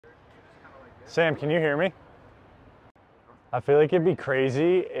Sam, can you hear me? I feel like it'd be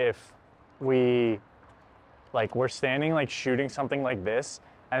crazy if we're standing like shooting something like this,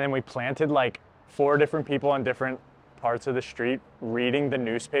 and then we planted like 4 different people on different parts of the street reading the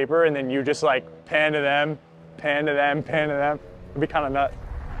newspaper, and then you just like pan to them, pan to them, pan to them. It'd be kind of nuts.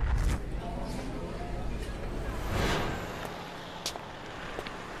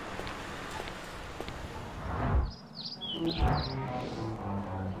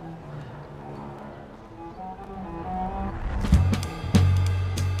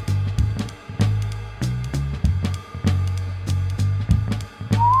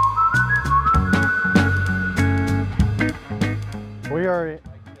 We are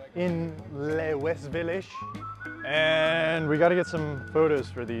in Le West Village, and we got to get some photos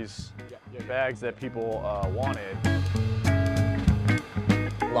for these bags that people wanted.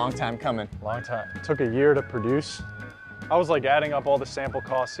 Long time coming. Long time. It took a year to produce. I was like adding up all the sample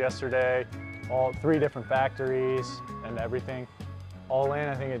costs yesterday, all 3 different factories and everything. All in,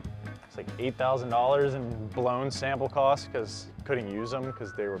 I think it's like $8,000 in blown sample costs because couldn't use them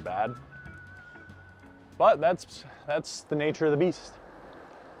because they were bad. But that's the nature of the beast.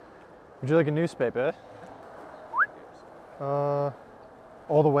 Would you like a newspaper? All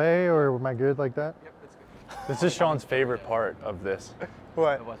the way, or am I good like that? Yep, that's good. This is Sean's favorite part of this.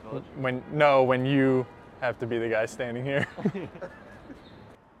 What? When you have to be the guy standing here.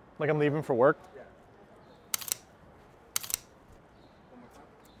 Like I'm leaving for work.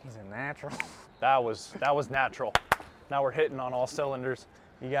 He's a natural. That was natural. Now we're hitting on all cylinders.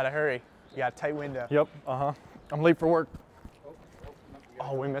 You gotta hurry. You got a tight window. Yep, I'm late for work.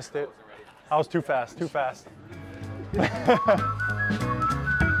 Oh, we missed it. I was too fast, too fast.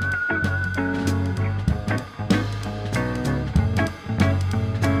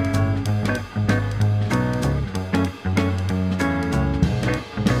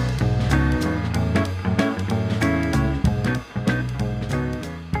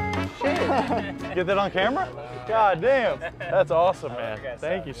 Get that on camera? God damn, that's awesome, man.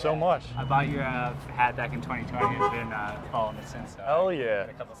 Thank you so much. I bought your hat back in 2020 and been following it since. So Hell yeah.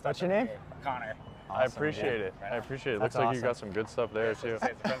 What's your name? Connor. Awesome, I appreciate it. I appreciate it. Looks like awesome. You got some good stuff there too. It's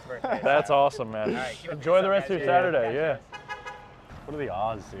a friend's birthday. That's awesome, man. Right, enjoy the rest of your Saturday, yeah. What are the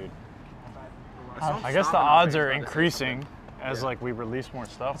odds, dude? I guess the odds are increasing as like we release more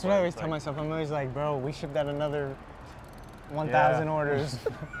stuff. That's what I always tell myself. I'm always like, bro, we shipped out another 1,000 orders.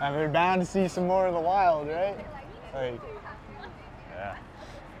 And we're bound to see some more in the wild, right? Like, yeah.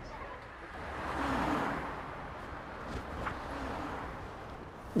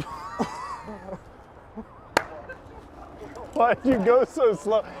 Why'd you go so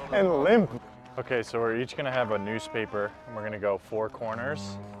slow and limp? Okay, so we're each gonna have a newspaper, and we're gonna go 4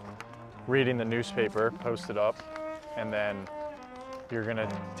 corners, reading the newspaper, post it up, and then you're gonna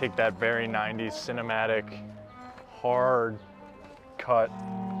take that very 90s cinematic, hard cut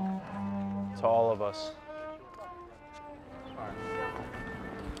to all of us.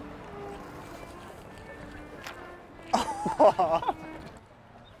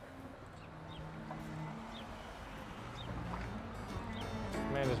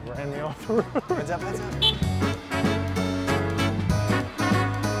 Man just ran me off the road. what's up, what's up?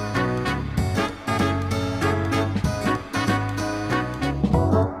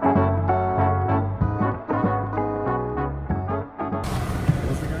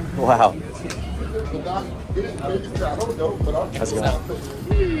 Wow. How's it going?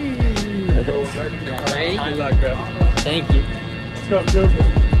 Thank you. Let's go.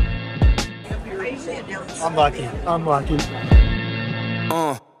 I'm lucky. I'm lucky.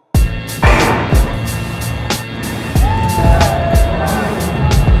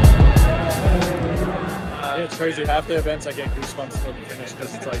 Yeah, it's crazy. Half the events I get goosebumps till the finish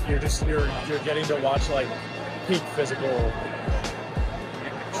because it's like you're getting to watch like peak physical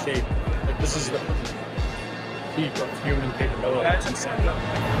shape. Like this is the peak of human capability. That's insane.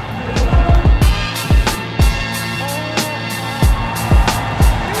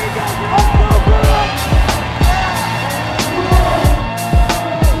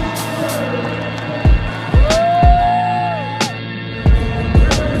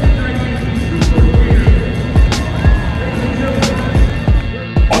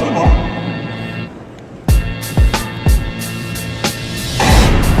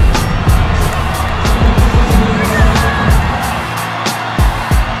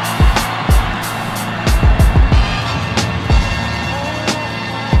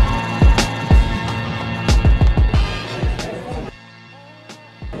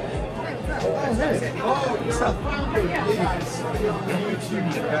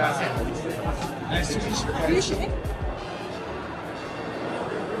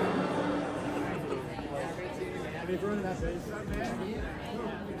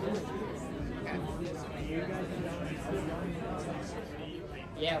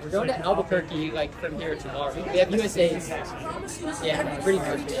 Yeah, we're going to Albuquerque like from here tomorrow. We have USA's. Yeah, pretty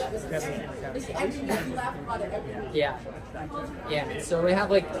much. Yeah. Yeah. So we have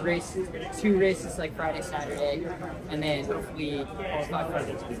like two races like Friday, Saturday, and then we qualify for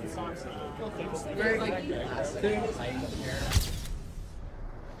the we're like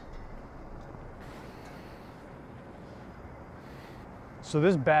So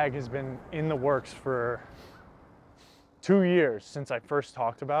this bag has been in the works for 2 years since I first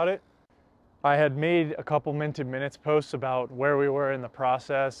talked about it. I had made a couple Minted Minutes posts about where we were in the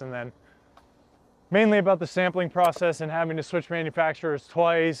process, and then mainly about the sampling process and having to switch manufacturers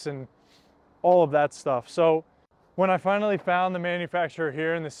twice and all of that stuff. So when I finally found the manufacturer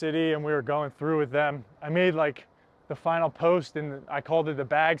here in the city and we were going through with them, I made like the final post and I called it the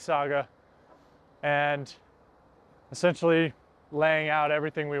bag saga, and essentially laying out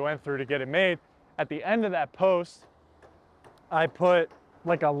everything we went through to get it made. At the end of that post, I put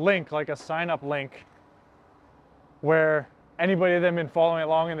like a link, like a sign up link, where anybody that had been following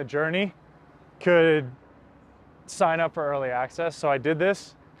along in the journey could sign up for early access. So I did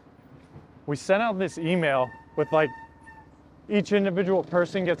this. We sent out this email with like each individual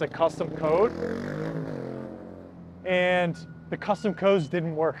person gets a custom code, and the custom codes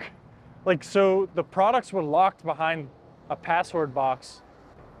didn't work. Like, so the products were locked behind a password box.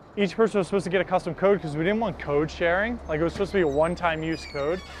 Each person was supposed to get a custom code because we didn't want code sharing. Like, it was supposed to be a one-time use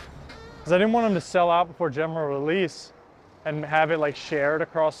code, because I didn't want them to sell out before general release and have it like shared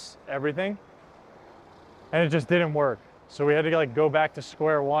across everything. And it just didn't work. So we had to like go back to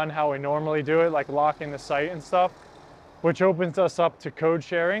square one, how we normally do it, like locking the site and stuff, which opens us up to code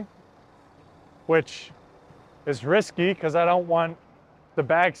sharing, which is risky because I don't want the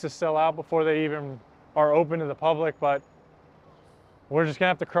bags to sell out before they even are open to the public. But we're just gonna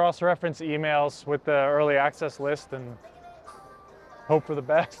have to cross-reference emails with the early access list and hope for the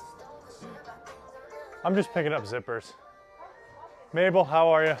best. I'm just picking up zippers. Mabel, how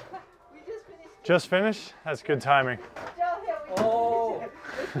are you? We just finished. Just finished? That's good timing. Oh,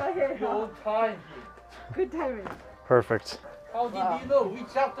 Good time. good timing. Perfect. How did you know which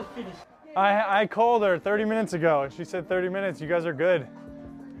chapter finished? I called her 30 minutes ago and she said 30 minutes, you guys are good.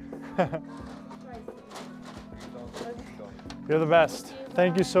 You're the best.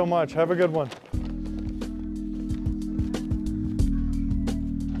 Thank you so much. Have a good one.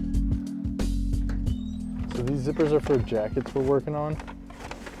 So these zippers are for jackets we're working on.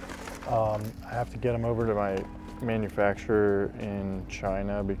 I have to get them over to my manufacturer in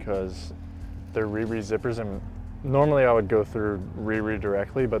China because they're Riri zippers, and normally I would go through Riri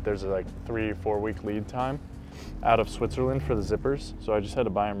directly, but there's like 3-4 week lead time out of Switzerland for the zippers. So I just had to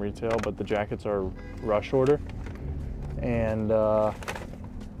buy them retail, but the jackets are rush order. And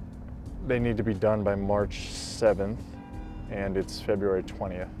they need to be done by March 7th, and it's February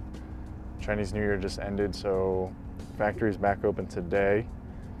 20th. Chinese New Year just ended, so factory's back open today,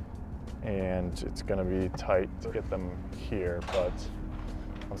 and it's gonna be tight to get them here, but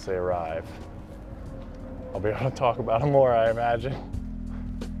once they arrive, I'll be able to talk about them more, I imagine.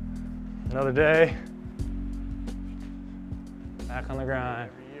 Another day, back on the grind.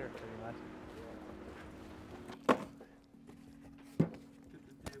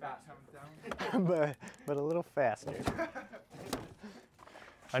 but a little faster.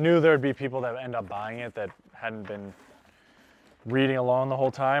 I knew there'd be people that end up buying it that hadn't been reading along the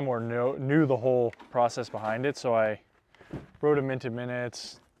whole time or knew the whole process behind it. So I wrote a Minted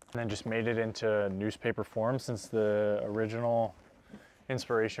Minutes and then just made it into newspaper form, since the original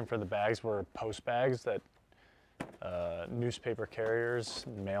inspiration for the bags were post bags that newspaper carriers,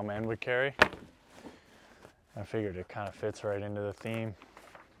 mailmen would carry. I figured it kind of fits right into the theme.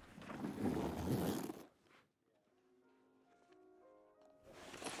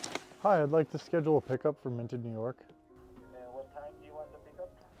 Hi, I'd like to schedule a pickup for Minted New York. What time do you want the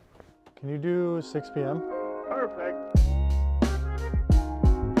pickup? Can you do 6 p.m.? Perfect.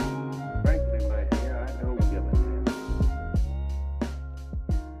 Frankly, my dear, I don't give a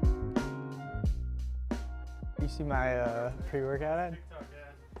damn. You see my pre-workout ad?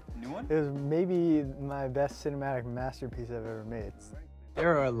 New one? It was maybe my best cinematic masterpiece I've ever made.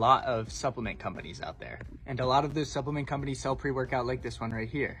 There are a lot of supplement companies out there, and a lot of those supplement companies sell pre-workout like this one right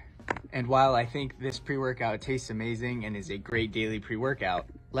here. And while I think this pre-workout tastes amazing and is a great daily pre-workout,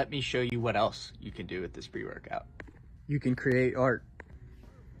 let me show you what else you can do with this pre-workout. You can create art.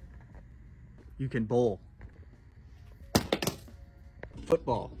 You can bowl.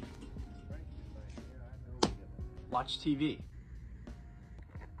 Football. Watch TV.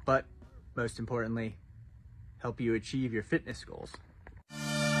 But most importantly, help you achieve your fitness goals.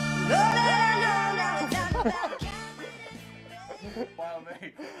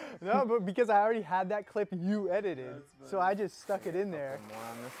 No, but because I already had that clip you edited, so I just stuck it in there. More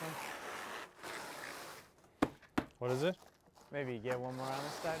on this one. What is it? Maybe get one more on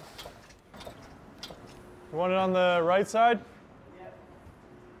this side. You want it on the right side? Yeah.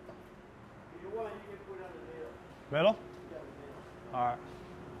 If you want, you can put it on the Middle? middle. All right.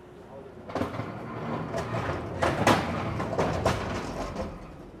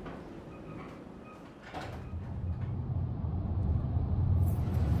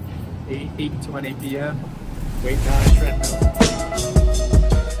 $8:20 p.m. Waiting on a treadmill.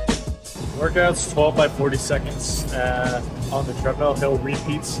 Workouts 12 by 40 seconds on the treadmill. Hill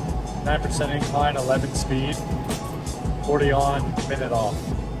repeats, 9% incline, 11 speed, 40 on, minute off.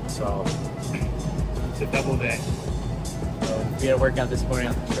 So It's a double day. So we had a workout this morning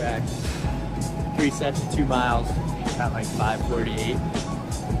on the track. 3 sets of 2 miles at like 5:48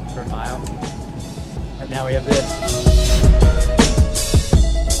 per mile. And now we have this.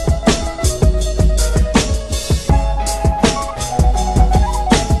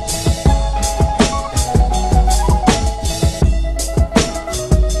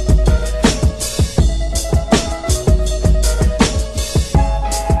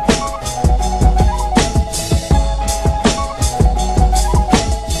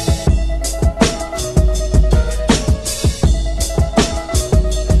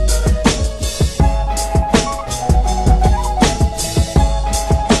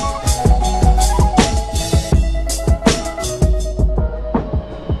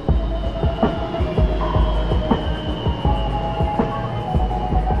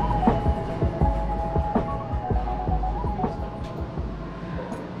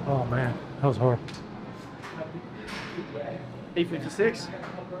 oh man, that was hard. 8:56.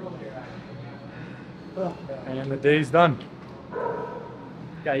 And the day's done.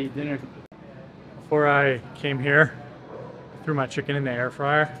 Gotta eat dinner. Before I came here, I threw my chicken in the air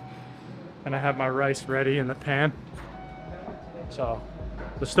fryer and I have my rice ready in the pan. So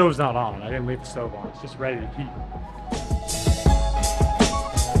the stove's not on. I didn't leave the stove on. It's just ready to heat.